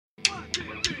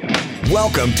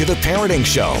Welcome to The Parenting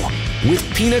Show with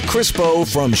Pina Crispo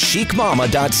from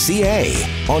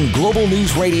chicmama.ca on Global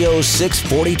News Radio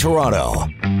 640 Toronto.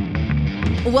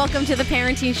 Welcome to The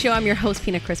Parenting Show. I'm your host,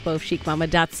 Pina Crispo of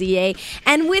chicmama.ca.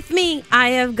 And with me, I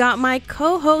have got my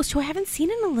co-host, who I haven't seen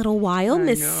in a little while,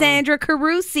 Miss Sandra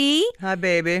Carusi. Hi,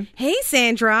 baby. Hey,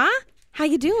 Sandra. How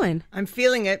you doing? I'm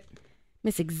feeling it.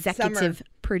 Miss Executive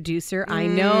Producer. I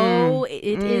know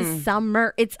it is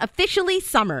summer. It's officially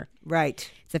summer. Right.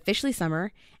 It's officially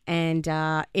summer. And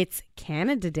it's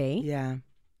Canada Day. Yeah.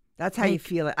 That's how you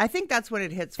feel it. I think that's when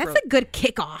it hits. That's a good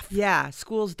kickoff. Yeah.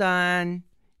 School's done.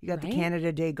 You got Right? the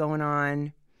Canada Day going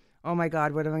on. Oh, my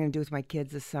God. What am I going to do with my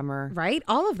kids this summer? Right?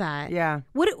 All of that. Yeah.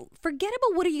 Forget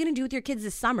about what are you going to do with your kids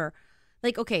this summer.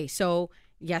 Like, okay, so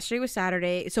yesterday was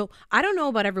Saturday. So I don't know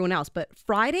about everyone else, but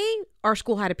Friday, our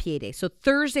school had a PA day. So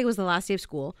Thursday was the last day of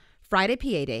school. Friday,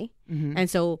 PA day. Mm-hmm. And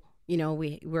so, you know,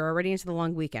 we're already into the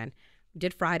long weekend.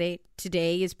 Did Friday.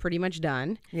 Today is pretty much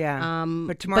done. Yeah.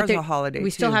 But tomorrow's a holiday, we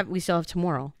too. still have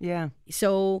tomorrow. Yeah.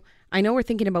 So I know we're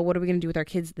thinking about what are we going to do with our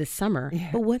kids this summer. Yeah.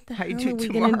 But what the How hell you are do we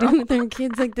going to do with our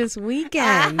kids like this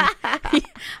weekend?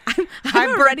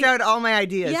 I've burnt out all my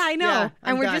ideas. Yeah, I know. Yeah,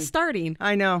 and we're done. just starting.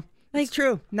 I know. Like- It's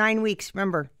true. 9 weeks.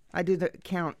 Remember, I do the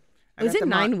count. Is it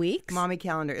 9 weeks? Mommy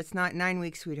calendar. It's not 9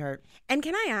 weeks, sweetheart. And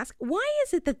can I ask, why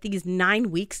is it that these 9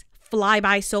 weeks fly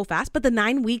by so fast, but the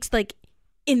 9 weeks, like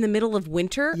in the middle of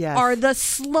winter, Yes. are the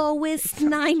slowest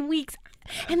 9 weeks?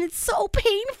 And it's so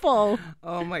painful.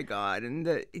 Oh, my God. And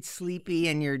it's sleepy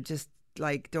and you're just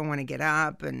like, don't want to get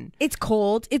up. And It's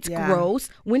cold. It's Yeah. gross.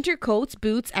 Winter coats,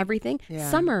 boots, everything. Yeah.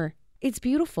 Summer, it's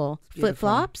beautiful. beautiful.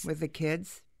 Flip-flops. With the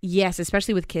kids. Yes,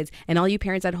 especially with kids. And all you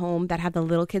parents at home that have the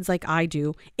little kids like I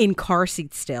do in car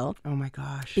seats still. Oh, my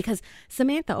gosh. Because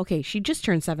Samantha, okay, she just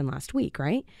turned 7 last week,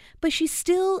 right? But she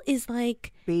still is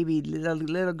like, Baby,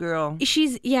 little girl.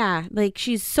 she's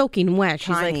soaking wet.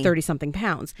 She's Tiny. like 30-something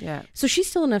pounds. Yeah. So she's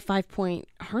still in a 5-point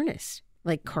harness,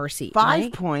 like car seat. 5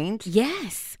 right? point.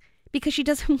 Yes. Because she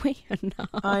doesn't weigh enough.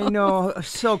 I know.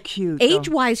 So cute. though.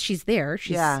 Age-wise, she's there.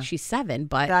 Yeah. She's 7,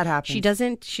 but That happens. she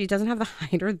doesn't have the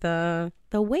height or the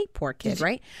weight, poor kid,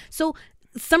 right? So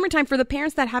summertime for the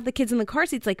parents that have the kids in the car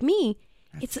seats like me,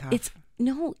 it's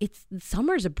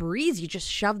summer's a breeze. You just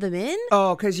shove them in.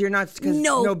 Oh, because you're not. Cause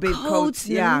no big coats,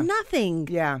 Yeah. nothing.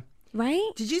 Yeah.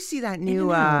 Right? Did you see that In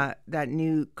new and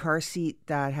out. car seat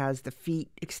that has the feet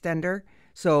extender?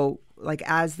 So like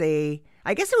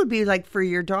I guess it would be like for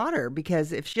your daughter,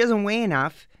 because if she doesn't weigh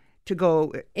enough to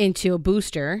go Into a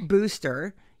booster.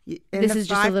 booster, This is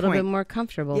just a little bit more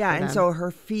comfortable. Yeah, for and them. so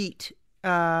her feet,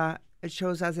 it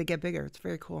shows as they get bigger. It's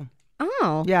very cool.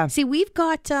 Oh. Yeah. See, we've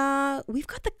got the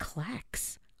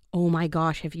Klex. Oh my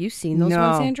gosh, have you seen those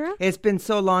ones, Sandra? It's been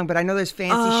so long, but I know there's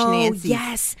fancy Oh, schnancy.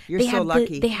 yes. You're They so have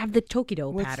lucky. They have the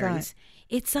Tokido What's patterns.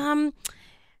 It's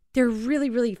they're really,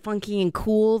 really funky and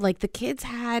cool. Like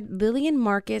Lily and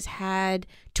Marcus had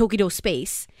Tokido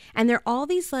Space, and they're all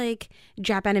these like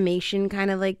Japanimation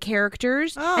kind of like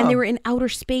characters, and they were in outer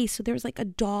space. So there was like a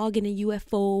dog and a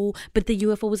UFO, but the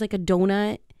UFO was like a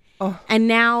donut. Oh. And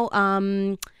now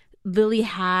Lily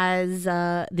has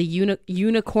the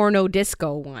Unicorno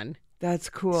Disco one. That's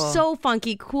cool. So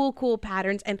funky, cool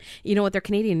patterns. And you know what? They're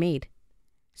Canadian made.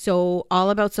 So all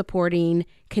about supporting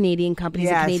Canadian companies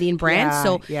and Yes. Canadian brands. Yeah,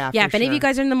 So yeah, if for any of you sure.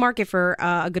 guys are in the market for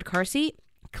a good car seat,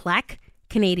 Kleck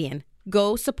Canadian.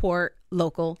 Go support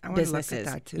local I want to businesses. look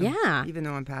at that too. Yeah. Even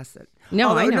though I'm past it. No,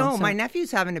 Although, I know, No, so- my nephew's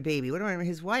having a baby. What about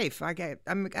his wife? I got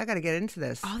to get into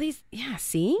this. All these,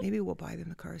 see? Maybe we'll buy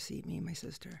them a car seat, me and my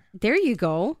sister. There you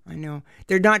go. I know.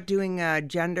 They're not doing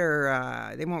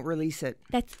gender, they won't release it.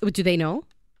 Do they know?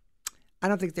 I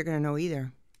don't think they're going to know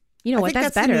either. You know I what? think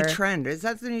That's that's better. the new trend. Is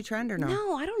that the new trend or no?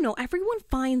 No, I don't know. Everyone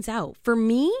finds out. For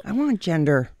me, I want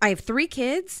gender. I have 3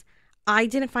 kids. I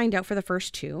didn't find out for the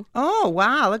first 2. Oh,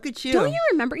 wow. Look at you. Don't you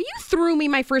remember? You threw me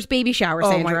my first baby shower,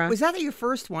 Sandra. Was that your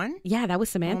first one? Yeah, that was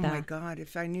Samantha. Oh, my God.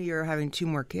 If I knew you were having 2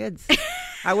 more kids,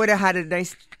 I would have had a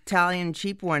nice Italian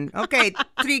cheap one. Okay,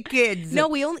 3 kids. No,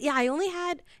 I only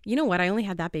had, you know what? I only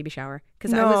had that baby shower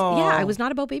because No. I was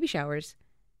not about baby showers.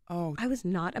 Oh, I was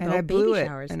not And about I blew baby it,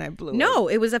 showers. and I blew No,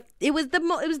 it was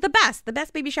the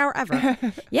best baby shower ever.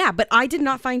 Yeah, but I did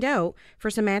not find out for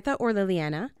Samantha or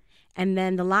Liliana. And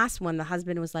then the last one, the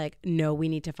husband was like, "No, we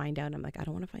need to find out." I'm like, "I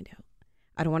don't want to find out.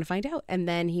 I don't want to find out." And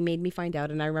then he made me find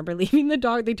out. And I remember leaving the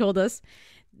dog. They told us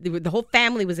the whole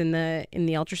family was in the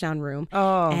ultrasound room.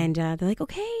 Oh. And they're like,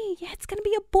 "Okay, yeah, it's gonna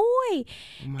be a boy."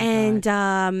 my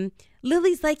And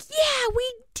Lily's like, "Yeah,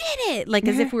 we did it!" Like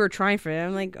as if we were trying for it.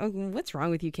 I'm like, "Oh, what's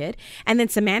wrong with you, kid?" And then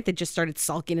Samantha just started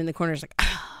sulking in the corner. She's like,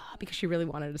 "Oh, because she really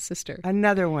wanted a sister.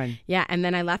 Another one. Yeah, and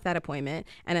then I left that appointment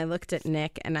and I looked at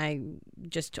Nick and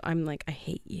I'm like, I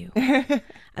hate you.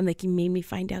 I'm like, you made me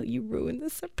find out you ruined the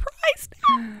surprise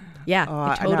now. Yeah,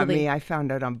 Oh, totally. not me. I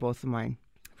found out on both of mine.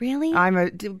 Really?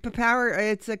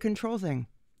 It's a control thing.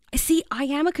 See, I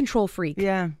am a control freak.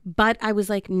 Yeah. But I was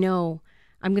like, no,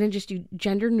 I'm going to just do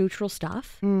gender neutral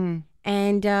stuff. And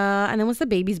then once the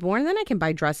baby's born, then I can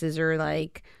buy dresses or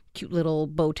like cute little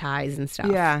bow ties and stuff.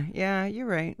 Yeah, you're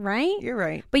right. Right? You're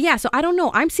right. But yeah, so I don't know.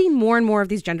 I'm seeing more and more of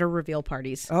these gender reveal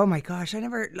parties. Oh my gosh,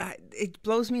 it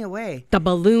blows me away. The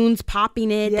balloons popping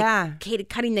it, Yeah.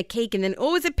 cutting the cake, and then,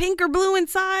 oh, is it pink or blue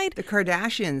inside? The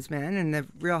Kardashians, man, and the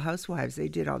Real Housewives, they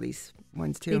did all these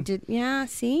ones too. They did, yeah,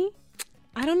 see?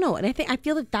 I don't know. And I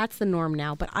feel that that's the norm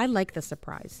now, but I like the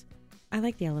surprise. I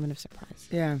like the element of surprise.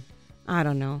 Yeah. I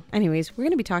don't know. Anyways, we're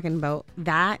going to be talking about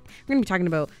that. We're going to be talking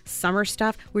about summer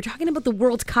stuff. We're talking about the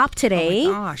World Cup today.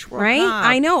 Oh my gosh, World right? Cup.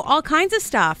 I know, all kinds of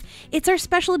stuff. It's our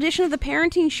special edition of the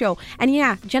Parenting Show. And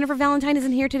yeah, Jennifer Valentine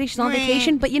isn't here today. She's on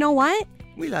vacation. But you know what?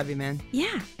 We love you, man.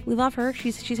 Yeah, we love her.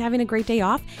 She's having a great day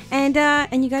off. And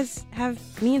you guys have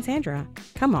me and Sandra.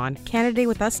 Come on. Canada Day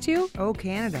with us too? Oh,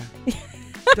 Canada.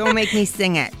 Don't make me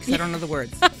sing it because I don't know the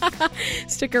words.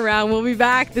 Stick around. We'll be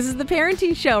back. This is the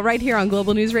Parenting Show right here on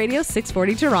Global News Radio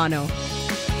 640 Toronto.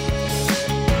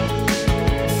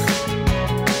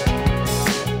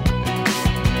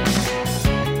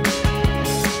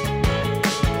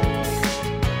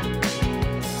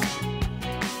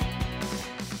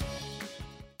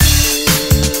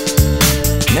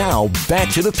 Now, back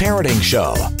to the Parenting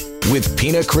Show with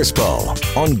Pina Crispo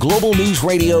on Global News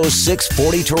Radio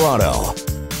 640 Toronto.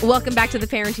 Welcome back to the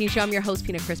Parenting Show. I'm your host,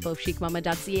 Pina Crispo of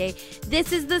chicmama.ca.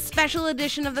 This is the special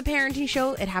edition of the Parenting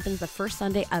Show. It happens the first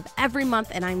Sunday of every month,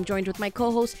 and I'm joined with my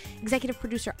co-host, executive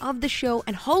producer of the show,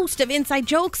 and host of Inside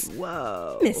Jokes,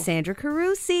 Whoa. Miss Sandra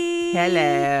Carusi.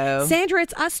 Hello. Sandra,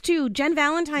 it's us too. Jen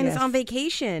Valentine is Yes. on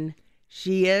vacation.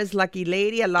 She is lucky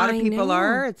lady. A lot of I people know.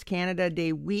 are. It's Canada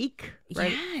Day week,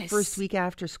 right? Yes. First week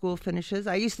after school finishes.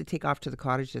 I used to take off to the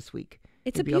cottage this week.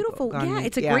 It's a Maybe I'll beautiful, go on yeah, it.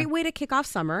 it's a great way to kick off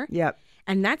summer. Yep.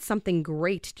 And that's something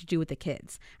great to do with the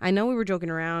kids. I know we were joking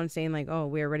around saying like, oh,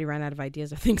 we already ran out of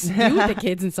ideas of things to do with the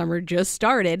kids and summer just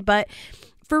started. But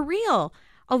for real,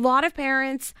 a lot of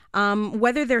parents,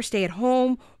 whether they're stay at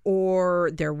home or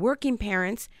they're working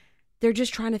parents, they're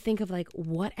just trying to think of like,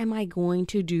 what am I going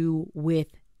to do with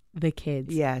the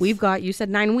kids? Yes. We've got, you said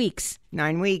 9 weeks.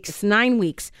 9 weeks. It's 9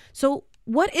 weeks. So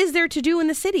what is there to do in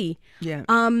the city? Yeah.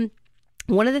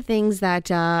 One of the things that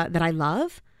I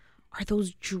love are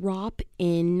those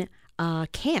drop-in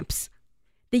camps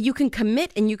that you can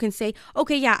commit and you can say,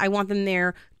 okay, yeah, I want them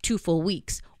there 2 full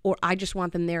weeks, or I just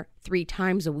want them there 3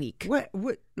 times a week. What?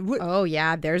 Oh,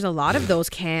 yeah, there's a lot of those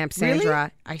camps, Sandra.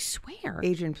 Really? I swear.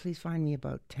 Adrian, please find me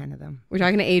about 10 of them. We're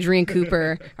talking to Adrian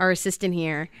Cooper, our assistant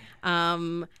here.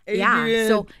 Yeah, Adrian.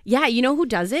 so, yeah, you know who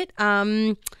does it?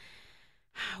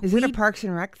 Is it a Parks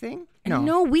and Rec thing?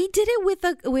 No, we did it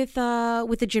with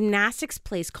a gymnastics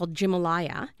place called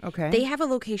Gymalaya. Okay. They have a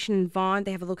location in Vaughan,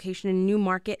 they have a location in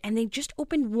Newmarket, and they just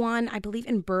opened one, I believe,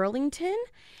 in Burlington.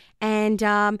 And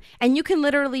you can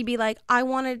literally be like, I'm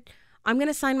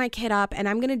gonna sign my kid up, and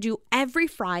I'm gonna do every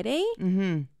Friday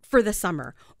for the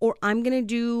summer, or I'm gonna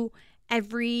do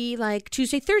every like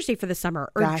Tuesday, Thursday for the summer,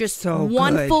 or That's just so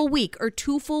one good. full week or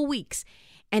 2 full weeks,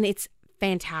 and it's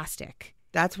fantastic.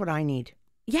 That's what I need.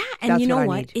 Yeah, and That's you know what I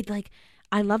what? need.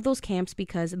 I love those camps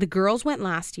because the girls went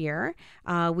last year.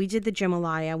 We did the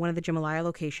Gymalaya, one of the Gymalaya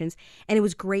locations, and it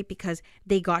was great because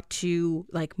they got to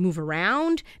like move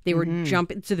around. They were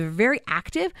jumping, so they're very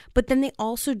active. But then they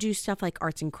also do stuff like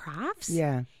arts and crafts.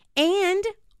 Yeah. And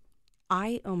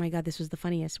oh my God, this was the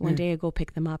funniest. One day I go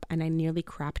pick them up and I nearly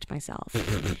crapped myself.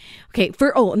 Okay,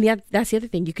 and that's the other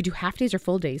thing. You could do half days or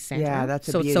full days, Sandra. Yeah, that's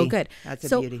a so it's so beauty. good.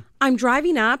 That's a beauty. I'm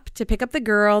driving up to pick up the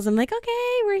girls. I'm like,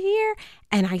 okay, we're here.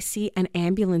 And I see an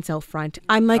ambulance out front.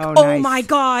 I'm like, Oh, oh nice. my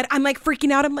God. I'm like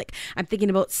freaking out. I'm thinking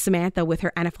about Samantha with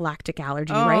her anaphylactic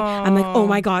allergy, right? I'm like, oh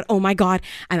my God.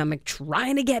 And I'm like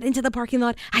trying to get into the parking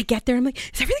lot. I get there. I'm like,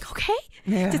 is everything okay?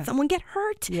 Yeah. Did someone get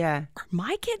hurt? Yeah. Are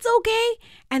my kids okay?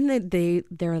 And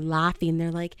they're laughing.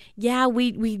 They're like, yeah,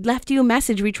 we left you a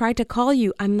message. We tried to call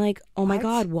you. I'm like, oh my What?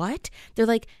 God, what? They're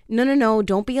like, no,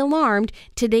 don't be alarmed.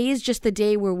 Today is just the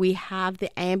day where we have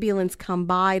the ambulance come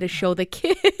by to show the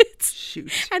kids. Shoot.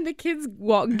 And the kids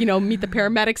walk, meet the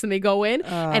paramedics and they go in.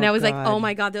 And I was like, God. oh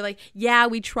my God. They're like, yeah,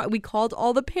 we called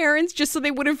all the parents just so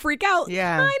they wouldn't freak out.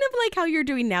 Yeah. Kind of like how you're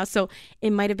doing now. So it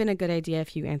might have been a good idea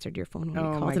if you answered your phone when we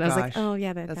Oh called. my And I was like, gosh. oh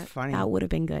yeah, That's funny. that would have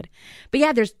been good. But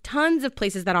yeah, there's tons of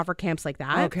places that offer camps like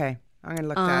that. Okay. I'm going to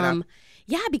look that up.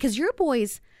 Yeah, because your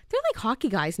boys, They're like hockey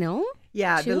guys, no?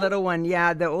 Yeah, Two? the little one.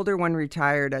 Yeah, the older one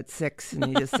retired at 6, and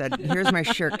he just said, "Here's my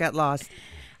shirt. Get lost.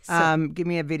 Give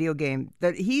me a video game."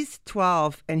 He's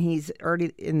 12, and he's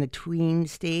already in the tween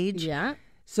stage. Yeah.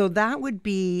 So that would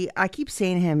be. I keep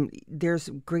saying to him, "There's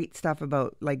great stuff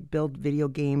about like build video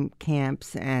game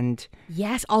camps and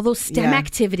Yes, all those STEM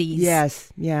activities.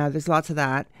 Yes, yeah. There's lots of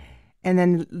that." And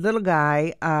then little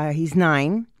guy, he's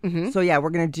 9. So yeah, we're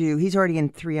gonna do. He's already in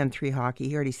 3-on-3 hockey.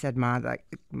 He already said, "Ma,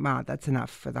 that's enough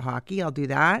for the hockey. I'll do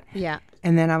that." Yeah.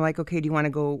 And then I'm like, "Okay, do you want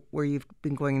to go where you've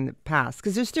been going in the past?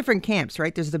 Because there's different camps,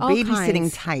 right? There's the All babysitting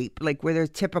kinds. type, like where there's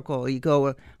typical. You go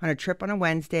on a trip on a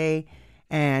Wednesday,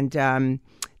 and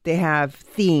they have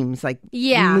themes like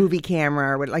Yeah. movie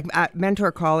camera. Or like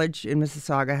Mentor College in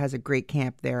Mississauga has a great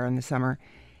camp there in the summer.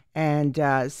 And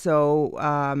so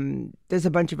there's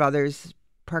a bunch of others,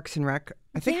 Parks and Rec.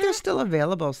 I think Yeah. they're still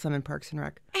available, some in Parks and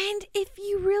Rec. And if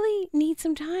you really need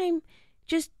some time,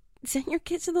 just send your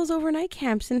kids to those overnight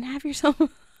camps and have yourself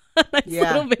a nice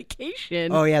Yeah. little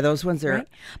vacation. Oh, yeah, those ones are. Right?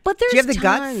 But there's Do you have the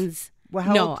guts? tons. Well,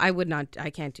 how No, old- I would not. I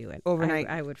can't do it. Overnight.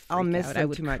 I would freak I'll miss out. them I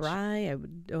would too much. cry. I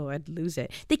would. Oh, I'd lose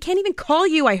it. They can't even call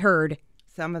you, I heard.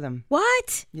 Some of them.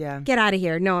 What? Yeah. Get out of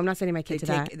here. No, I'm not sending my They kid to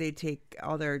that. they take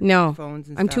all their No. phones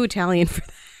and I'm stuff. too Italian for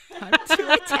that. I'm too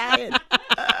Italian.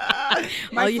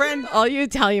 My friend. all you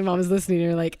Italian moms listening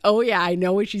are like, oh yeah, I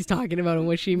know what she's talking about and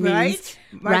what she means.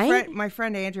 Right? Right? My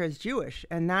friend Andrea is Jewish,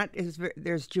 and that is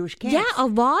there's Jewish camps. Yeah, a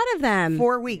lot of them.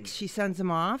 4 weeks. She sends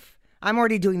them off. I'm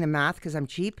already doing the math because I'm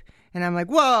cheap, and I'm like,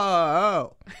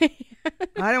 whoa, I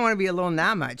don't want to be alone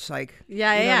that much. Like,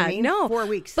 Yeah, you know yeah, what I mean? no. 4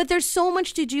 weeks. But there's so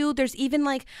much to do. There's even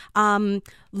like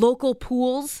local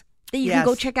pools that you can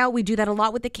go Yes. check out. We do that a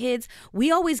lot with the kids.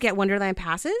 We always get Wonderland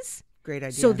passes. Great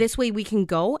idea. So this way we can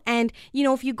go. And, you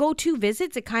know, if you go 2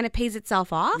 visits, it kind of pays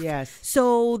itself off. Yes.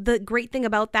 So the great thing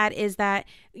about that is that,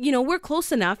 you know, we're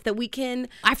close enough that we can,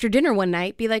 after dinner one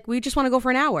night, be like, we just want to go for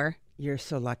an hour. You're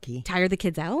so lucky. Tire the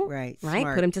kids out. Right, Right.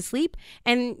 smart. Put them to sleep.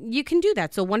 And you can do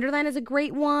that. So Wonderland is a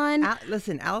great one.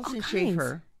 Listen, Allison kinds.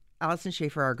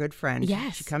 Schaefer, our good friend.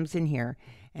 Yes. She comes in here,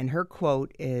 and her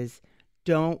quote is,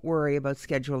 "Don't worry about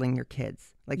scheduling your kids."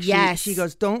 Like Yes. she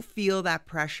goes, "Don't feel that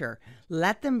pressure.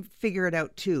 Let them figure it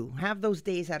out too. Have those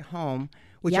days at home,"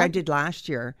 which Yep. I did last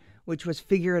year, which was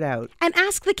figure it out. And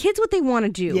ask the kids what they want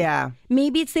to do. Yeah.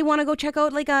 Maybe it's they want to go check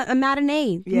out like a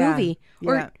matinee Yeah, movie. yeah.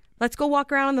 Or let's go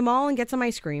walk around in the mall and get some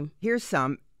ice cream. Here's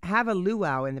some. Have a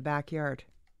luau in the backyard.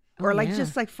 Or like yeah.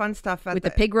 just like fun stuff at With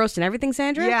the pig roast and everything,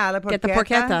 Sandra? Yeah, la Get the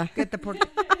porchetta. Get the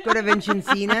go to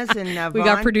Vincenzina's and We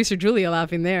got producer Julia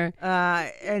laughing there.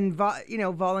 and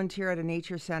volunteer at a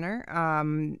nature center.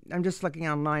 I'm just looking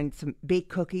online, some baked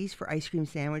cookies for ice cream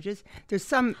sandwiches. There's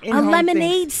some A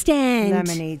lemonade stand.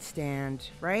 Lemonade stand,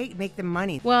 right? Make them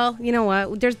money. Well, you know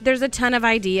what? There's a ton of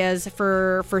ideas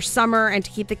for summer and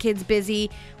to keep the kids busy.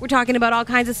 We're talking about all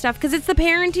kinds of stuff because it's the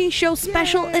Parenting Show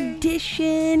Special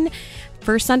Edition.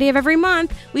 First Sunday of every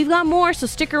month. We've got more, so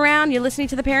stick around. You're listening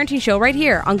to The Parenting Show right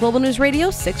here on Global News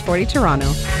Radio 640 Toronto.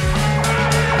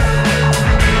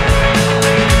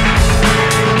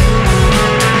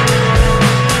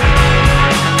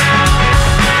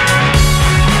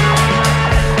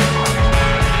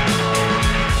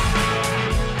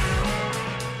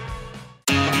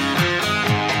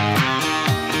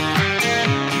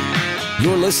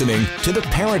 You're listening to The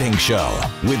Parenting Show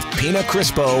with Pina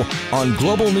Crispo on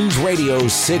Global News Radio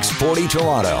 640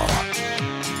 Toronto.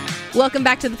 Welcome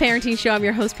back to The Parenting Show. I'm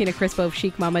your host, Pina Crispo of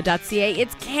chicmama.ca.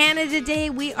 It's Canada Day.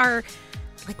 We are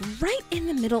like right in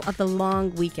the middle of the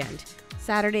long weekend.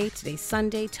 Saturday, today's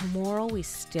Sunday. Tomorrow, we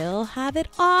still have it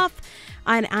off.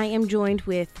 And I am joined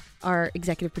with our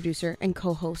executive producer and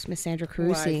co-host, Miss Sandra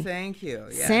Carusi. Why, thank you.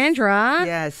 Yes. Sandra.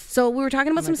 Yes. So we were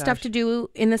talking about Oh some my stuff gosh. to do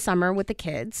in the summer with the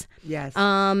kids. Yes.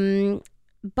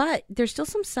 But there's still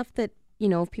some stuff that, you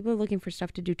know, if people are looking for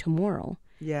stuff to do tomorrow.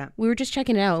 yeah. We were just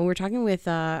checking it out, and we were talking with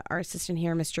our assistant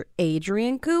here, Mr.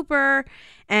 Adrian Cooper.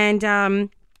 And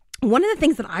one of the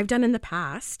things that I've done in the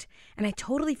past, and I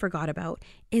totally forgot about,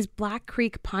 is Black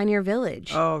Creek Pioneer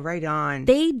Village. Oh, right on.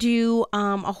 They do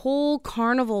a whole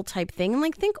carnival type thing. And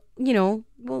like, think, you know,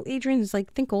 well, Adrian's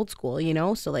like, think old school, you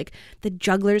know? So like the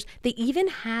jugglers, they even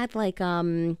had like,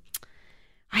 I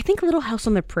think Little House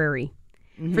on the Prairie.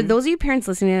 For those of you parents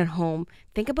listening at home,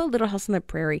 think about Little House on the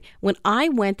Prairie. When I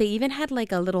went, they even had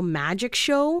like a little magic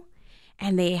show,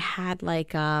 and they had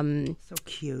like So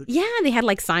cute. yeah, they had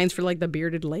like signs for like the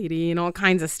bearded lady and all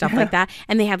kinds of stuff like that.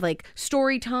 And they have like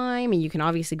story time, and you can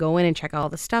obviously go in and check out all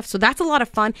the stuff. So that's a lot of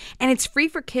fun, and it's free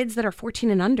for kids that are 14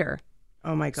 and under.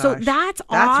 Oh my gosh. So that's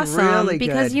awesome really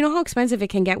because good. you know how expensive it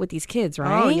can get with these kids,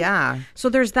 right? Oh yeah. So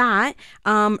there's that.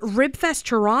 Ribfest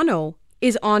Toronto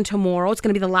is on tomorrow. It's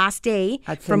going to be the last day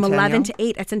At from 11 Centennial. to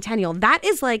 8 at Centennial. That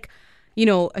is like,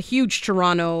 a huge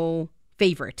Toronto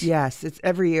favorite. Yes, it's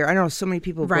every year. I know so many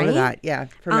people go to Right? that. Yeah,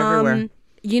 from everywhere.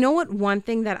 You know what? One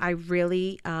thing that I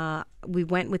really, we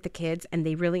went with the kids and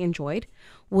they really enjoyed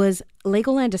was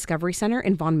Legoland Discovery Center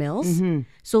in Vaughan Mills. Mm-hmm.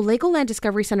 So Legoland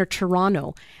Discovery Center,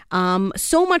 Toronto.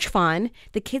 So much fun.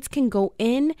 The kids can go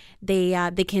in. They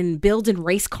can build and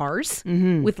race cars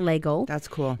with Lego. That's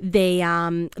cool. They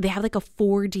have like a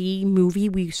 4D movie.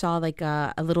 We saw like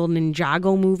a little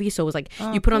Ninjago movie. So it was like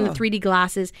you put on the 3D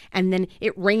glasses and then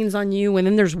it rains on you and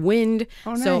then there's wind.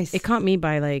 Oh, so nice. it caught me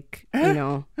by like,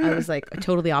 I was like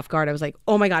totally off guard. I was like,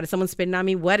 oh my God, is someone spitting on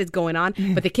me? What is going on?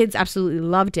 But the kids absolutely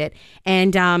loved it.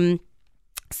 And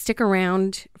stick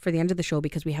around for the end of the show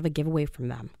because we have a giveaway from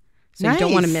them. So you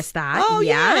don't want to Nice. miss that. Oh,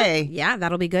 yay. Yeah,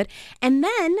 that'll be good. And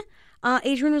then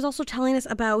Adrian was also telling us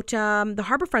about the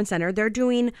Harbourfront Center. They're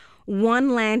doing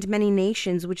One Land, Many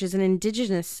Nations, which is an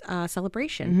Indigenous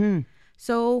celebration.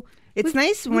 So It's we've-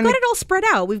 nice We've when got it all spread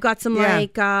out. We've got some Yeah.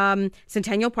 like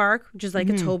Centennial Park, which is like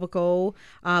Etobicoke,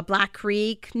 Black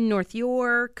Creek, North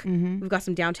York. We've got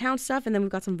some downtown stuff, and then we've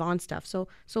got some Vaughan stuff. So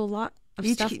a lot of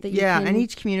stuff that you can... and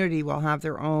each community will have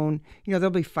their own. There'll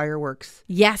be fireworks.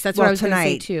 Yes, that's what I was going to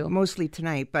say tonight, too. mostly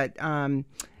tonight, but I'm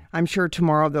sure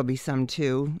tomorrow there'll be some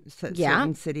too.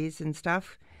 Certain cities and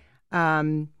stuff.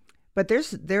 But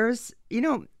there's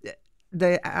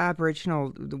the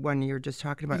Aboriginal, the one you were just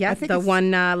talking about. Yeah, I think the it's-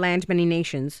 One Land, Many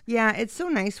Nations. Yeah, it's so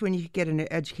nice when you get an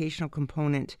educational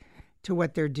component to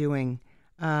what they're doing.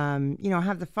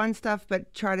 Have the fun stuff,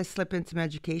 but try to slip in some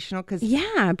educational because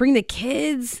Yeah, bring the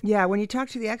kids. yeah, when you talk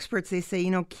to the experts, they say,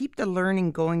 keep the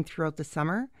learning going throughout the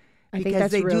summer I because think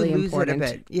that's they really do lose important. it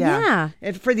a bit. Yeah. Yeah.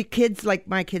 And for the kids like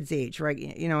my kids' age, right?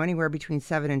 Anywhere between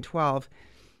 7 and 12,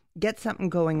 get something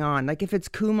going on. Like if it's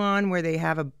Kumon where they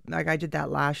have like I did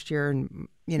that last year and,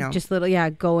 Just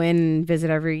go in and visit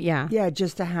yeah,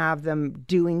 just to have them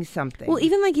doing something. Well,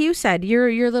 even like you said, you're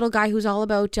your little guy who's all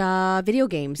about video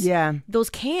games. Yeah. Those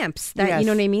camps that, Yes. you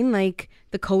know what I mean? Like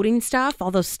the coding stuff,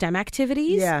 all those STEM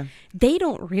activities. Yeah. They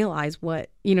don't realize what,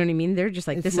 you know what I mean? They're just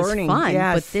like, It's this learning, is fun.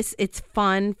 yes. But it's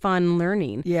fun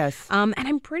learning. Yes. And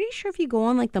I'm pretty sure if you go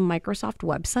on like the Microsoft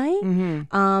website,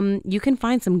 you can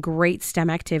find some great STEM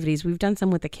activities. We've done some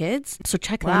with the kids. So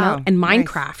check them Wow, out. And nice.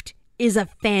 Minecraft is a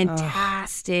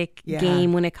fantastic yeah.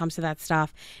 game when it comes to that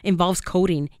stuff. Involves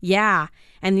coding. Yeah.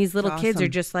 And these little kids are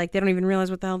awesome. just like, they don't even realize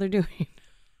what the hell they're doing.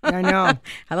 I know.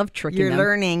 I love tricking You're them.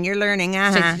 learning.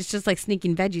 It's just like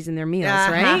sneaking veggies in their meals,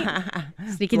 right?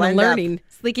 Sneaking Blend the up. learning.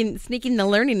 Sneaking the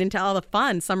learning into all the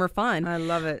fun, summer fun. I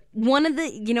love it. One of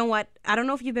the, you know what? I don't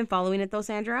know if you've been following it though,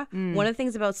 Sandra. One of the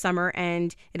things about summer,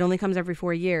 and it only comes every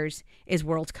 4 years, is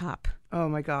World Cup. Oh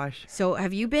my gosh. So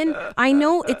have you been? I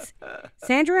know it's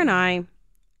Sandra and I.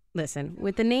 Listen,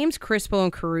 with the names Crispo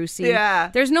and Carusi, Yeah.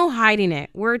 there's no hiding it.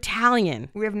 We're Italian.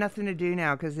 We have nothing to do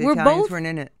now because the We're Italians both- weren't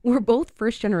in it. We're both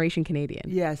first generation Canadian.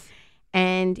 Yes.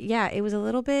 And yeah, it was a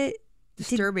little bit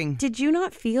Disturbing. Did you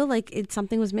not feel like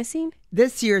something was missing?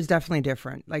 This year is definitely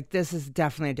different. Like this is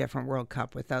definitely a different World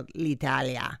Cup without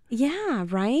l'Italia. Yeah,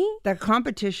 right? The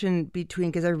competition between,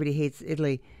 because everybody hates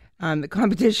Italy, the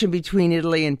competition between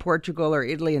Italy and Portugal or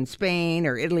Italy and Spain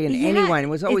or Italy and Yeah, anyone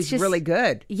was always it's just- really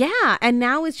good. Yeah, and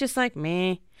now it's just like,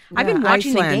 meh. I've Yeah, been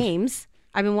watching Iceland. the games.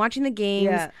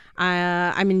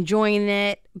 Yeah. I'm enjoying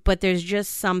it, but there's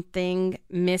just something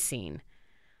missing.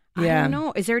 I Yeah. don't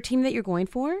know. Is there a team that you're going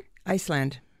for?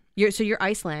 Iceland. You're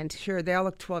Iceland. Sure, they all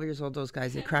look 12 years old, those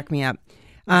guys. They crack me up.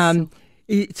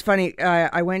 It's funny.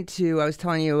 I was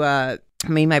telling you,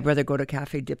 me and my brother go to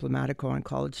Cafe Diplomatico on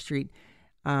College Street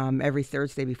every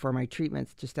Thursday before my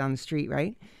treatments, just down the street,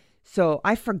 right? So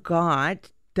I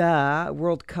forgot the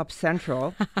World Cup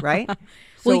Central, right?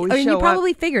 So Well, we you show up-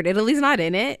 probably figured Italy's not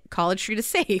in it. College Street is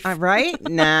safe. right?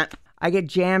 Nah. I get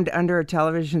jammed under a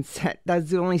television set. That's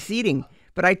the only seating.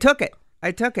 But I took it.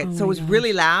 So it was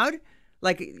really loud,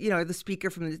 like, the speaker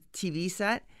from the TV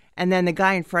set. And then the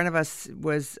guy in front of us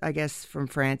was, I guess, from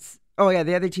France. Oh, yeah,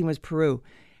 the other team was Peru.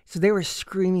 So they were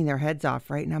screaming their heads off,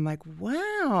 right? And I'm like,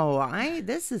 wow,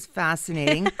 this is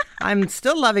fascinating. I'm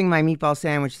still loving my meatball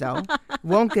sandwich, though.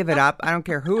 Won't give it up. I don't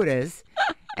care who it is.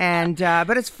 And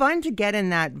but it's fun to get in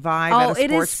that vibe at a sports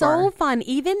it is so bar. fun.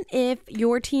 Even if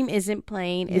your team isn't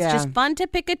playing, it's Yeah. just fun to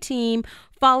pick a team,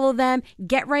 follow them,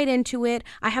 get right into it.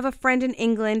 I have a friend in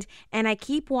England, and I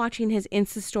keep watching his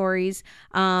Insta stories.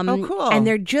 Oh, cool. And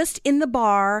they're just in the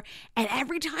bar, and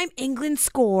every time England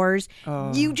scores,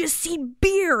 you just see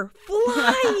beer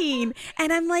flying,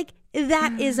 and I'm like,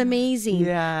 that is amazing.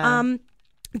 Yeah.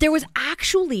 there was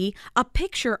actually a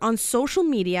picture on social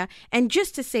media, and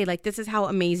just to say, like, this is how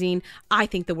amazing I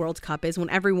think the World Cup is when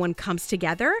everyone comes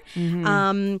together.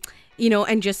 You know,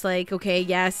 and just like, okay,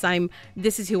 yes,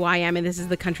 this is who I am and this is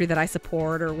the country that I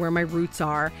support or where my roots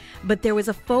are. But there was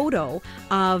a photo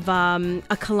of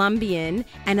a Colombian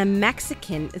and a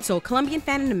Mexican, so a Colombian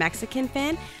fan and a Mexican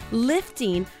fan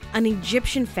lifting an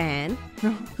Egyptian fan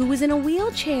who was in a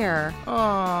wheelchair.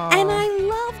 Aww. And I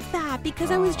loved that because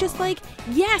I was just like,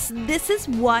 yes, this is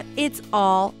what it's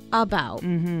all about.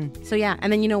 So yeah,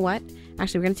 and then you know what?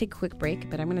 Actually, we're going to take a quick break,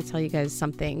 but I'm going to tell you guys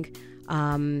something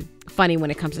funny when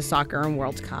it comes to soccer and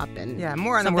World Cup, and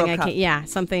more on the World Cup.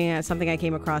 Something I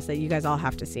came across that you guys all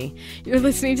have to see. You're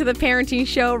listening to The Parenting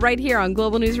Show right here on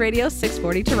Global News Radio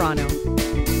 640 Toronto.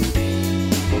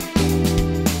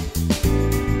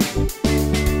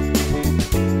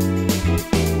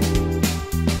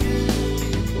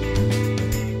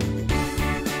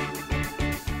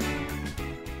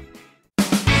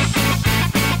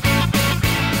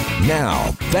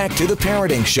 Now, back to The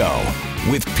Parenting Show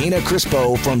with Pina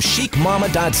Crispo from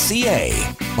chicmama.ca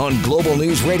on Global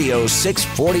News Radio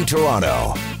 640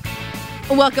 Toronto.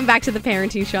 Welcome back to The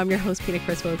Parenting Show. I'm your host, Pina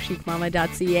Crispo of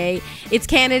chicmama.ca. It's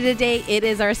Canada Day. It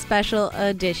is our special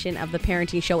edition of The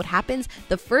Parenting Show. It happens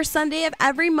the first Sunday of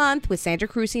every month with Sandra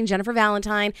Carusi and Jennifer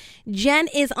Valentine. Jen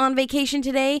is on vacation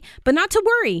today, but not to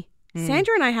worry.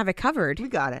 Sandra and I have it covered. We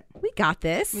got it. We got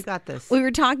this. We got this. We were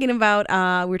talking about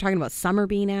summer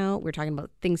being out. We were talking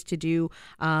about things to do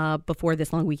before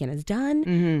this long weekend is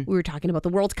done. We were talking about the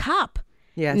World Cup.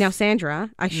 Yes. Now, Sandra,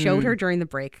 I showed her during the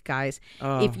break, guys.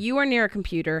 If you are near a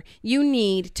computer, you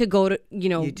need to go to,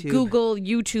 YouTube. Google,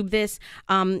 YouTube this.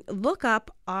 Look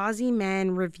up Aussie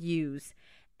Man Reviews.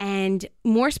 And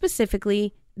more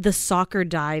specifically, the soccer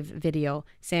dive video.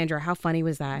 Sandra, how funny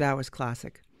was that? That was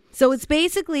classic. So it's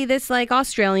basically this like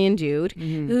Australian dude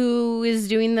who is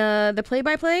doing the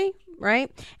play-by-play,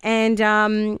 right? And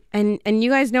you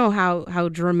guys know how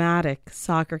dramatic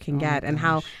soccer can get, and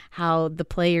how the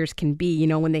players can be.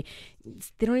 When they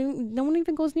don't even, no one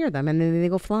even goes near them, and then they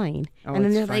go flying, and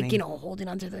then they're funny. like holding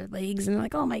onto their legs, and they're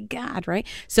like, oh my god, right?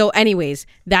 So, anyways,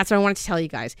 that's what I wanted to tell you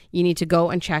guys. You need to go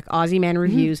and check Aussie Man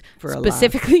Reviews, For a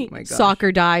specifically laugh. Oh my gosh.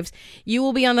 soccer dives. You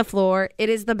will be on the floor. It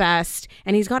is the best,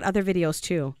 and he's got other videos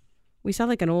too. We saw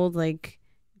like an old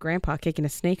grandpa kicking a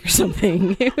snake or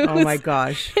something. Oh my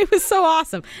gosh. It was so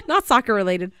awesome. Not soccer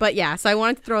related, but yeah. So I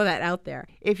wanted to throw that out there.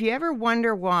 If you ever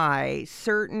wonder why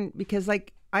because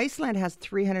Iceland has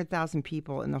 300,000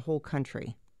 people in the whole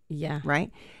country. Yeah. Right?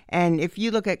 And if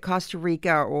you look at Costa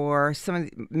Rica or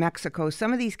Mexico,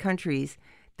 some of these countries,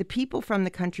 the people from the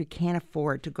country can't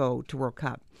afford to go to World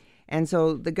Cup. And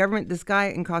so this guy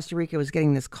in Costa Rica was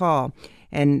getting this call,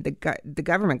 and the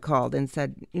government called and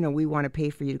said, we want to pay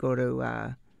for you to go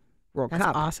to World Cup.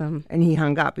 That's awesome. And he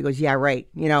hung up. He goes, yeah, right.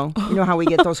 You know how we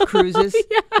get those cruises,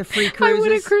 the free cruises. I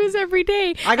would have cruise every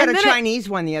day. I got a Chinese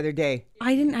one the other day.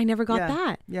 I never got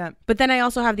that. Yeah. But then I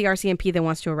also have the RCMP that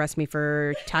wants to arrest me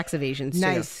for tax evasions too.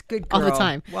 Nice. Good girl. All the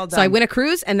time. Well done. So I win a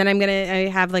cruise, and then I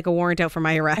have a warrant out for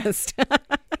my arrest.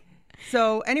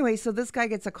 So anyway, this guy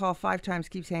gets a call 5 times,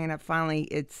 keeps hanging up. Finally,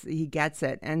 he gets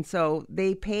it. And so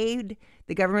the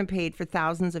government paid for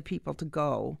thousands of people to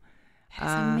go.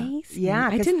 That's amazing. Yeah.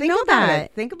 I didn't know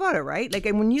that. Think about it, right?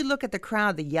 And when you look at the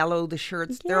crowd, the yellow, the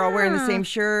shirts, they're all wearing the same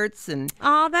shirts.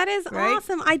 Oh, that is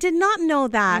awesome. I did not know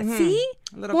that. See?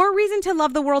 More reason to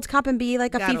love the World Cup and be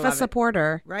like a FIFA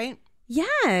supporter. Right?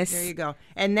 Yes. There you go.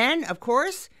 And then, of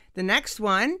course, the next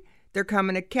one, they're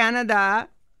coming to Canada.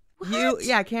 What?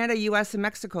 Canada, U.S., and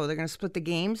Mexico. They're going to split the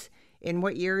games. In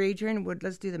what year, Adrian?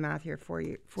 Let's do the math here for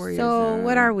you. So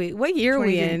what are we? What year are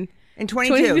we in? In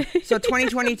 22. So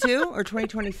 2022 or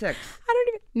 2026? I don't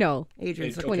even know.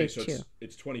 Adrian's Okay, 22. so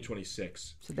it's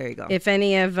 2026. So there you go. If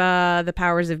any of the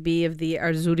powers of be of the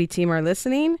Arzuri team are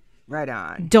listening, right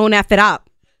on. don't F it up.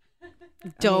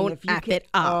 Don't if you F can- it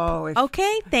up. Oh, if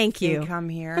okay, thank they you. come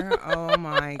here. Oh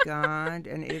my God.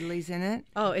 And Italy's in it?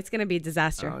 Oh, it's going to be a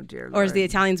disaster. Oh, dear Or as the Lord.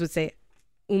 Italians would say,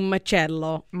 un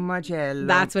macello. Magello.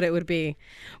 That's what it would be.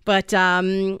 But,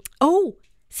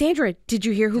 Sandra, did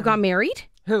you hear who got married?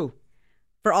 Who?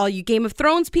 For all you Game of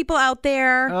Thrones people out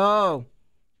there, Oh.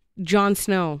 Jon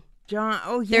Snow. John.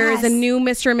 Oh, yes. There is a new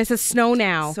Mr. and Mrs. Snow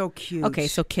now. So cute. Okay,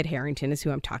 so Kit Harington is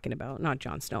who I'm talking about, not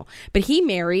Jon Snow. But he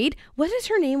married, what is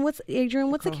her name?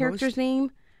 Adrian, what's the character's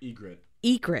name?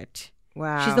 Ygritte.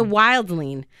 Wow. She's the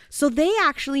wildling. So they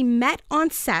actually met on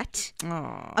set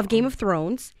Aw. of Game of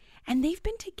Thrones, and they've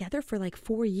been together for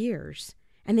 4 years.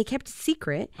 And they kept it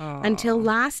secret until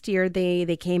last year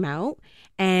they came out.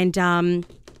 And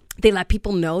they let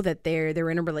people know that they're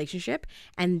in a relationship,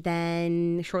 and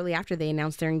then shortly after they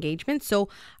announced their engagement. So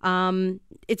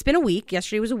it's been a week.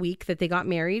 Yesterday was a week that they got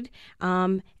married,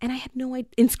 and I had no idea.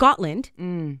 In Scotland,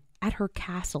 at her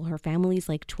castle, her family's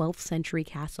like 12th century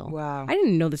castle. Wow. I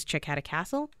didn't know this chick had a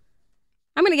castle.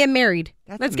 I'm gonna get married.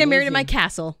 Let's get married at my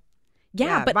castle.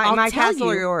 Yeah, but my I'll tell castle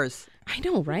you, or yours? I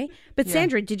know, right? But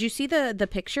Sandra, did you see the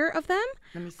picture of them?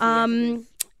 Let me see.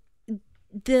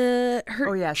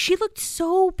 She looked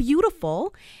so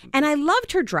beautiful, and I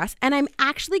loved her dress, and I'm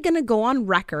actually going to go on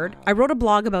record. I wrote a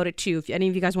blog about it too, if any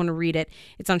of you guys want to read it.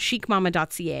 It's on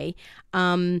chicmama.ca.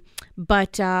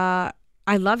 But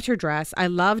I loved her dress. I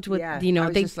loved what I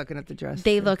was just looking at the dress.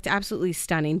 They looked absolutely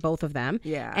stunning, both of them.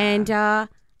 Yeah. And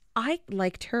I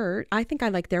liked her. I think I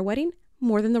liked their wedding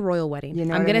more than the royal wedding. You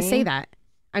know I'm what I going to say mean? that.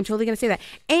 I'm totally going to say that.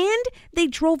 And they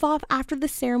drove off after the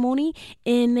ceremony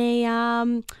in a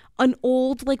an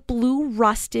old like blue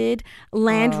rusted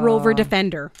Land Rover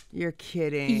Defender. You're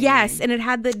kidding. Yes, and it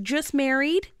had the just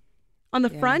married on the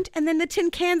front and then the tin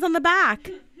cans on the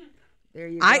back. There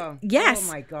you go. Yes.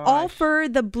 Oh my gosh. All for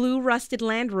the blue rusted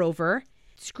Land Rover.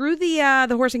 Screw the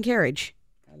horse and carriage.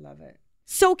 I love it.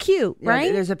 So cute, Yeah,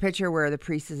 right? There's a picture where the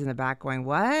priest is in the back going,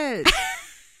 "What?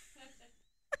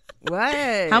 What?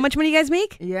 How much money you guys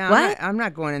make? Yeah, What? I'm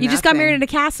not going in. You that just got thing. married in a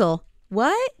castle.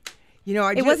 What? You know,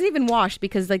 It wasn't even washed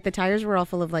because like the tires were all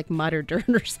full of like mud or dirt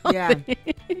or something. Yeah.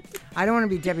 I don't want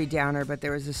to be Debbie Downer, but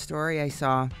there was a story I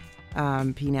saw,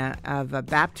 Pina, of a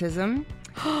baptism.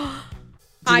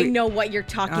 I know what you're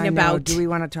talking I know. about. Do we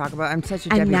want to talk about? I'm such a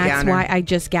Debbie And that's Downer. why I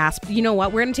just gasped. You know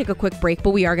what? We're going to take a quick break,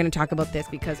 but we are going to talk about this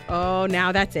because,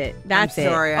 now that's it. That's I'm it.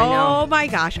 sorry, I know. Oh, my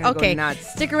gosh. I'm gonna go Okay.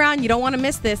 nuts. Stick around. You don't want to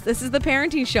miss this. This is The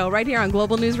Parenting Show right here on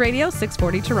Global News Radio,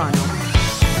 640 Toronto.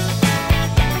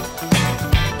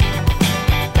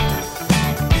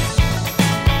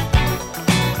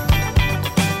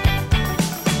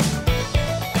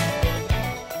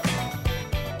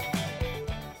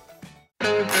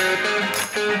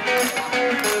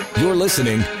 You're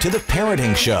listening to The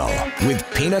Parenting Show with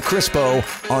Pina Crispo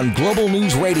on Global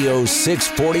News Radio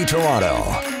 640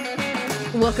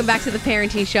 Toronto. Welcome back to The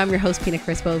Parenting Show. I'm your host, Pina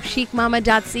Crispo of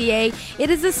chicmama.ca. It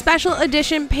is a special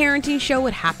edition parenting show.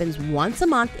 It happens once a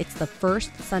month. It's the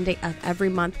first Sunday of every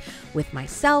month with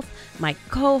myself, my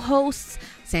co-hosts,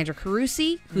 Sandra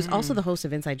Carusi, who's also the host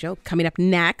of Inside Joke, coming up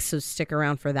next, so stick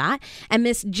around for that. And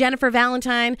Miss Jennifer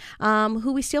Valentine,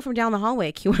 who we steal from down the hallway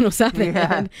at Q107.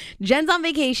 Yeah. And Jen's on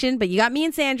vacation, but you got me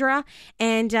and Sandra.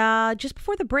 And just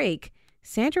before the break,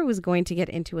 Sandra was going to get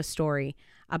into a story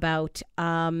about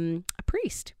a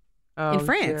priest in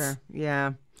France. Sure.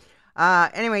 Yeah.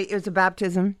 Anyway, it was a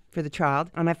baptism for the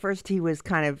child. And at first he was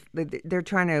kind of, they're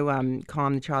trying to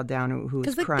calm the child down who was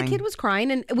Because crying. the kid was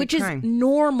crying, and which crying. is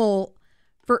normal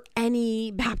for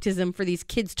any baptism for these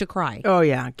kids to cry. Oh,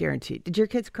 yeah, guaranteed. Did your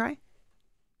kids cry?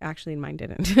 Actually, mine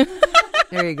didn't.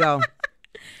 There you go.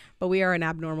 But we are an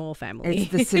abnormal family.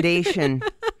 It's the sedation.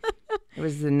 It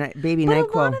was the baby But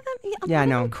NyQuil. a lot of them, a lot of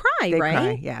them cry, They right?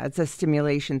 cry. Yeah, it's a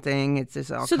stimulation thing. It's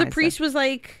just all So the kinds of priest stuff. was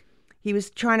like, He was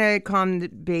trying to calm the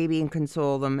baby and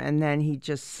console them, and then he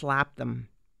just slapped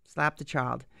the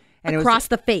child. And across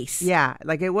the face. Yeah,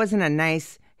 like it wasn't a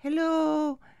nice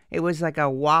hello. It was like a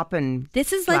whopping.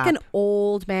 This is slap. like an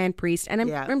old man priest, and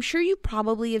Yeah. I'm sure you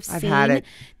probably have I've had seen it.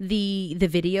 the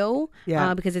video,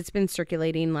 Yeah. because it's been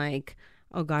circulating like,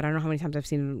 oh God, I don't know how many times I've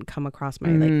seen it come across my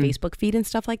like Facebook feed and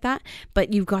stuff like that.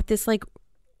 But you've got this like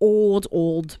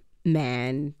old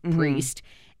man priest,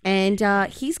 and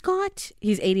he's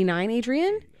 89,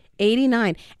 Adrian.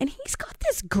 89, and he's got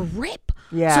this grip.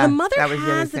 Yeah, So the mother that was the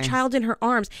other has the thing. child in her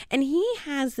arms, and he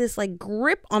has this like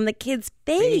grip on the kid's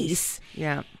face.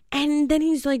 Yeah. And then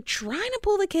he's like trying to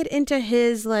pull the kid into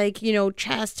his like,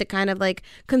 chest to kind of like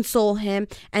console him.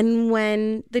 And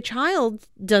when the child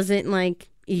doesn't like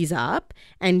ease up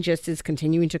and just is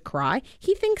continuing to cry,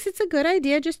 he thinks it's a good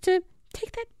idea just to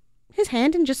take his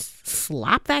hand and just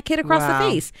slap that kid across Wow.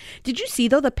 the face. Did you see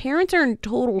though? The parents are in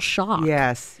total shock.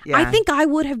 Yes. Yeah. I think I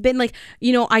would have been like,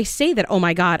 I say that, oh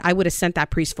my God, I would have sent that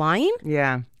priest flying.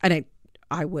 Yeah. And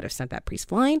I would have sent that priest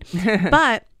flying.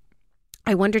 But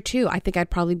I wonder too, I think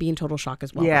I'd probably be in total shock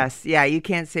as well. Yes. Yeah. You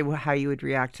can't say how you would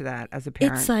react to that as a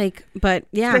parent. It's like, but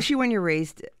yeah. Especially when you're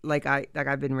raised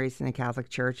I've been raised in a Catholic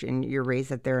church, and you're raised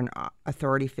that they're an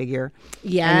authority figure.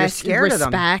 Yes, and you're scared of them.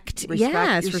 respect.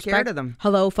 Yes, You're respect. scared of them.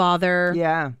 Hello, Father.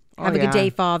 Yeah. Oh, Have a good yeah. day,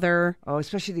 Father. Oh,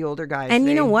 especially the older guys. And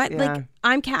you know what? Yeah.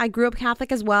 Like I grew up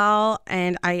Catholic as well,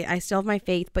 and I still have my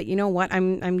faith. But you know what?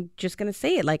 I'm just gonna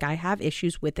say it. Like I have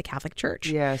issues with the Catholic Church.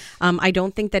 Yes. I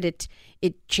don't think that it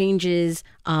changes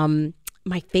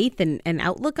my faith and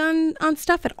outlook on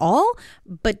stuff at all.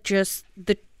 But just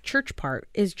the church part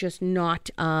is just not,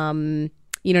 you know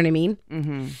what I mean?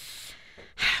 Mm-hmm.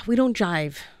 We don't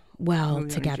jive well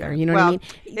together. You know what I mean?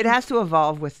 It has to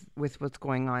evolve with what's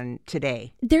going on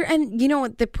today. There, and you know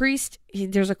what, the priest,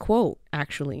 there's a quote,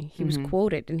 actually. He was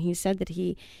quoted, and he said that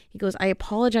he goes, "I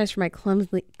apologize for my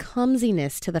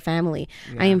clumsiness to the family.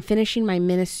 I am finishing my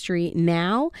ministry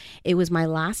now. It was my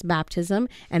last baptism,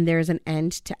 and there's an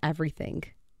end to everything."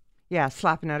 Yeah,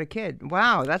 slapping out a kid.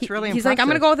 Wow, that's really He's impressive. like, "I'm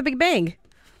going to go with a big bang."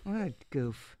 What a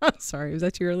goof. I'm sorry, was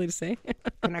that too early to say?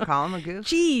 Can I call him a goof?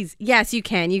 Jeez. Yes, you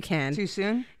can. You can. Too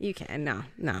soon? You can. No.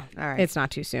 All right. It's not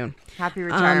too soon. Happy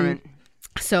retirement.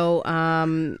 So,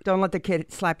 Don't let the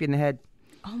kid slap you in the head.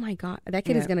 oh my God, that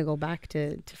kid is going to go back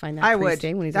to find that I priest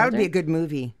would. when he's That would older. be a good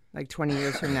movie. Like 20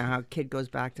 years from now, how a kid goes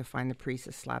back to find the priest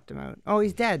that slapped him out. Oh,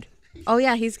 he's dead. Oh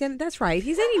yeah, that's right.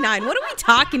 He's 89. What are we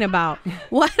talking about?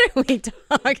 What are we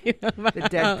talking about? The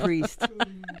dead priest.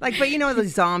 Like, but you know the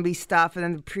zombie stuff, and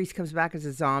then the priest comes back as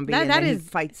a zombie, That and then he is-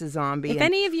 fights a zombie. If and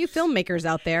any of you filmmakers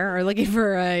out there are looking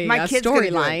for a kid's gonna do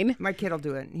it. storyline, My kid will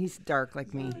do it. He's dark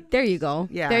like me. there you go.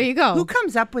 Yeah. There you go. Who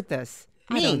comes up with this?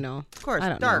 I Me. don't know. Of course, I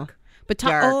don't dark. know. But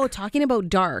Dark. talking about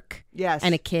dark. Yes.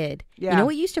 And a kid. Yeah. You know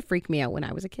what used to freak me out when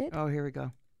I was a kid? Oh, here we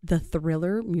go. The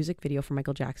Thriller music video for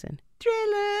Michael Jackson.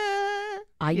 Thriller.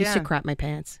 I used to Yeah. crap my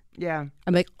pants. Yeah.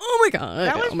 I'm like, oh my God.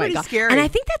 That was oh my pretty God. scary. And I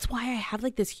think that's why I have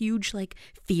like this huge like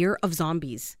fear of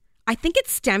zombies. I think it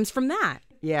stems from that.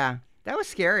 Yeah. That was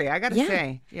scary, I got to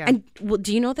say. Yeah. And well,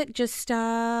 do you know that just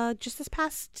this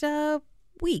past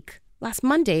week, last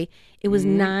Monday, it was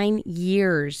 9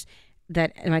 years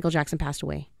that Michael Jackson passed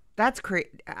away. That's crazy.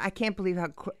 I can't believe how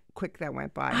quick that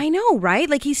went by. I know, right?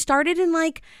 Like he started in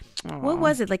like, what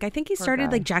was it? Like I think he started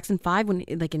guy. like Jackson 5 when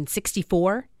like in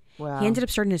 64. Wow. He ended up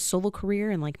starting his solo career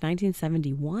in like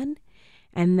 1971.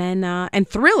 And then, and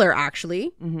Thriller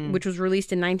actually, which was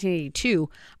released in 1982,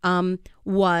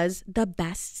 was the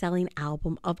best-selling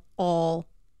album of all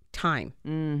time.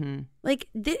 Mm-hmm. Like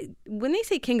when they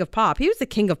say king of pop, he was the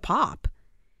king of pop.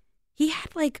 He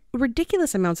had like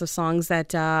ridiculous amounts of songs that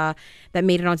that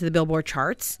made it onto the Billboard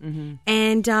charts,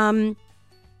 and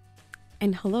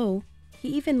hello, he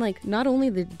even like not only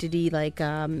did he like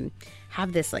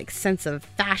have this like sense of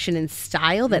fashion and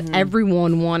style that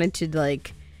everyone wanted to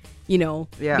like, you know,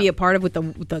 be a part of with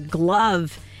the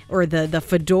glove or the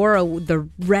fedora, the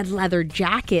red leather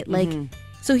jacket, like.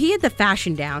 So he had the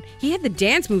fashion down. He had the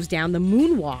dance moves down, the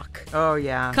moonwalk. Oh,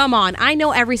 yeah. Come on. I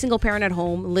know every single parent at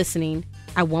home listening,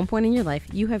 at one point in your life,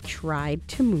 you have tried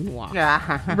to moonwalk.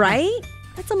 Right?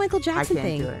 That's a Michael Jackson I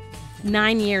can't thing. do it.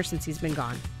 9 years since he's been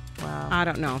gone. Wow. I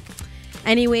don't know.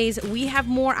 Anyways, we have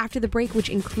more after the break, which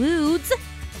includes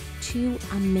 2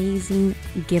 amazing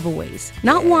giveaways.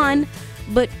 Not one,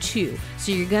 but 2.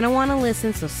 So you're going to want to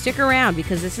listen, so stick around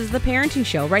because this is The Parenting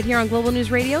Show right here on Global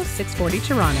News Radio, 640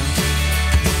 Toronto.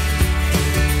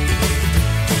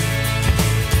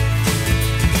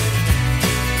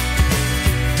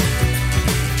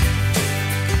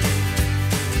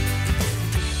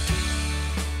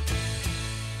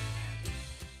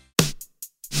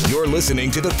 You're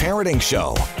listening to The Parenting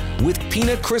Show with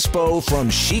Pina Crispo from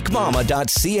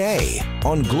chicmama.ca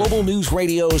on Global News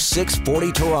Radio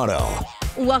 640 Toronto.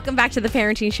 Welcome back to The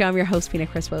Parenting Show. I'm your host, Pina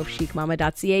Crispo of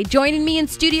chicmama.ca. Joining me in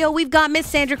studio, we've got Miss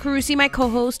Sandra Carusi, my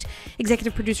co-host,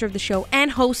 executive producer of the show,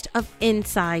 and host of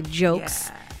Inside Jokes.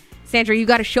 Yeah. Sandra, you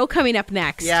got a show coming up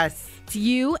next. Yes. It's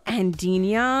you and Dean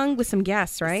Young with some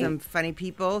guests, right? Some funny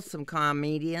people, some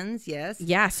comedians, yes.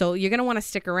 Yeah, so you're going to want to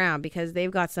stick around because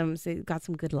they've got some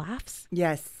good laughs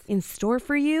Yes. in store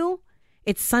for you.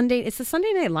 It's the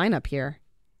Sunday night lineup here.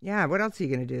 Yeah, what else are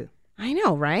you going to do? I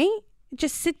know, right?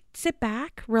 Just sit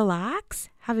back, relax,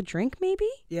 have a drink maybe.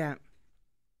 Yeah.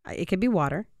 It could be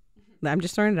water. I'm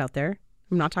just throwing it out there.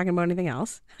 I'm not talking about anything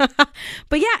else.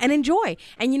 But yeah, and enjoy.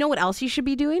 And you know what else you should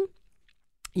be doing?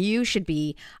 You should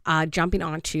be jumping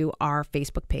onto our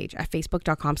Facebook page at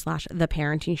facebook.com/The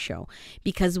Parenting Show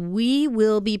because we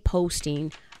will be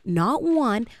posting not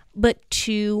 1, but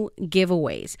 2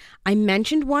 giveaways. I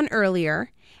mentioned one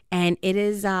earlier, and it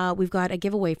is we've got a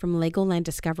giveaway from Legoland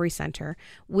Discovery Center,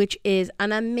 which is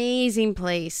an amazing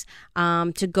place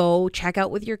to go check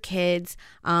out with your kids.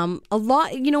 A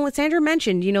lot, you know, what Sandra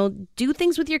mentioned, you know, do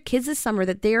things with your kids this summer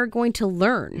that they are going to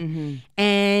learn.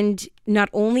 And not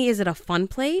only is it a fun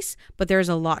place, but there's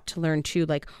a lot to learn too.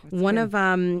 Like one of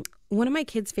one of my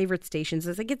kids' favorite stations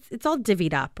is like it's all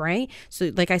divvied up, right?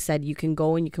 So like I said, you can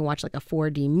go and you can watch like a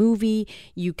 4D movie.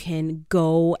 You can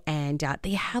go and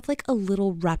they have like a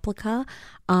little replica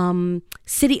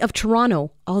city of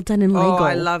Toronto, all done in Lego. Oh,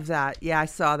 I love that. Yeah, I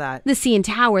saw that. The CN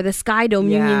Tower, the Sky Dome,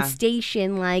 Yeah. Union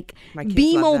Station, like My kids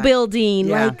love BMO that. building,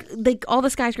 Yeah. like all the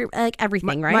skyscrapers, like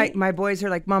everything, right? My boys are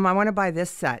like, Mom, I want to buy this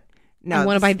set. No, I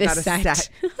wanna buy is this not a set.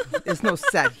 There's no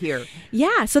set here.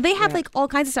 Yeah, so they have like all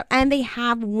kinds of stuff, and they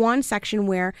have one section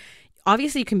where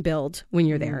obviously you can build when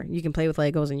you're there. You can play with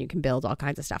Legos and you can build all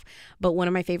kinds of stuff. But one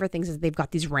of my favorite things is they've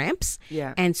got these ramps,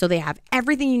 Yeah. and so they have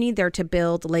everything you need there to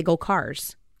build Lego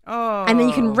cars. Oh. And then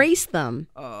you can race them.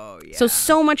 Oh, yeah.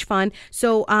 So much fun.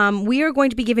 So we are going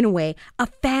to be giving away a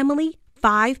family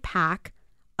 5-pack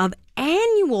of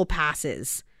annual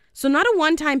passes. So not a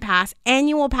one-time pass,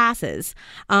 annual passes.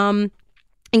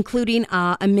 Including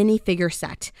a minifigure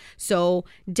set. So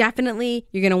definitely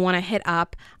you're going to want to hit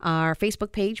up our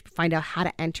Facebook page, find out how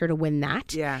to enter to win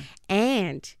that. Yeah.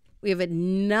 And we have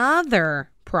another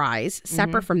prize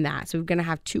separate from that. So we're going to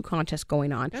have 2 contests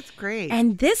going on. That's great.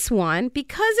 And this one,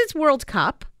 because it's World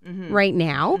Cup right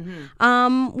now,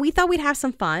 we thought we'd have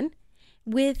some fun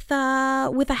with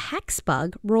a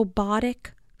Hexbug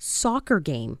robotic soccer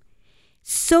game.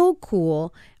 So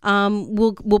cool.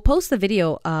 We'll post the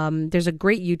video. There's a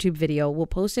great YouTube video. We'll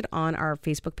post it on our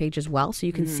Facebook page as well, so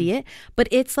you can see it. But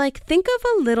it's like, think of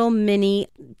a little mini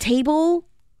table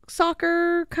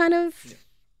soccer kind of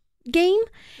game.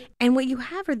 And what you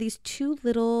have are these 2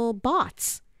 little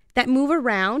bots that move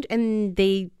around and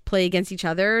they play against each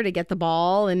other to get the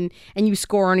ball, and you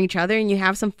score on each other and you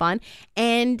have some fun.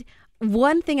 And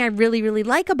one thing I really, really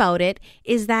like about it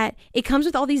is that it comes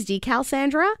with all these decals,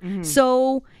 Sandra.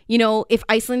 So, if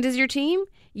Iceland is your team,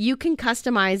 you can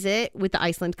customize it with the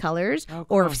Iceland colors,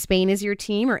 or if Spain is your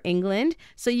team, or England.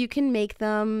 So you can make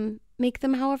them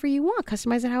however you want,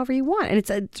 customize it however you want. And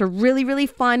it's a really, really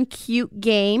fun, cute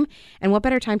game. And what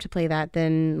better time to play that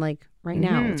than like right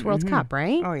now? It's World Cup,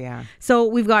 right? Oh, yeah. So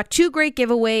we've got 2 great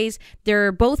giveaways.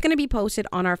 They're both going to be posted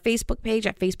on our Facebook page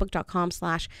at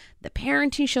facebook.com/The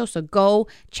Parenting Show. So go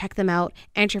check them out.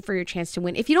 Enter for your chance to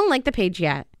win. If you don't like the page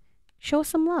yet, show us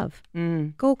some love.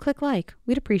 Go click like.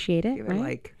 We'd appreciate it. Give it right? a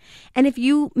like. And if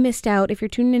you missed out, if you're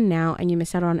tuning in now and you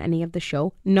missed out on any of the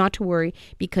show, not to worry,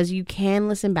 because you can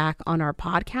listen back on our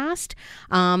podcast,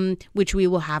 which we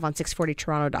will have on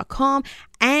 640toronto.com.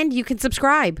 And you can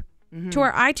subscribe to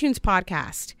our iTunes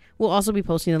podcast. We'll also be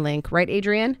posting the link, right,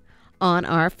 Adrienne, on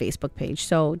our Facebook page.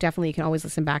 So definitely you can always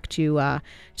listen back to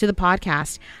the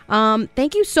podcast.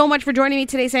 Thank you so much for joining me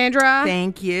today, Sandra.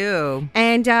 Thank you.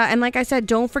 And like I said,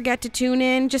 don't forget to tune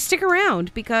in. Just stick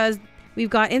around because we've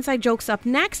got Inside Jokes up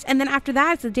next. And then after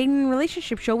that, it's the Dating and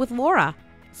Relationship Show with Laura.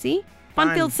 See?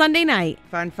 Fun-filled Sunday night.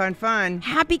 Fun.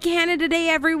 Happy Canada Day,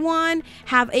 everyone.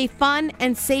 Have a fun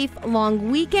and safe long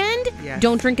weekend. Yes.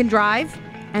 Don't drink and drive.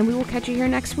 And we will catch you here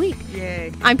next week. Yay.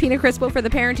 I'm Pina Crispo for The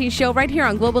Parenting Show right here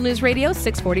on Global News Radio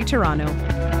 640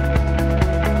 Toronto.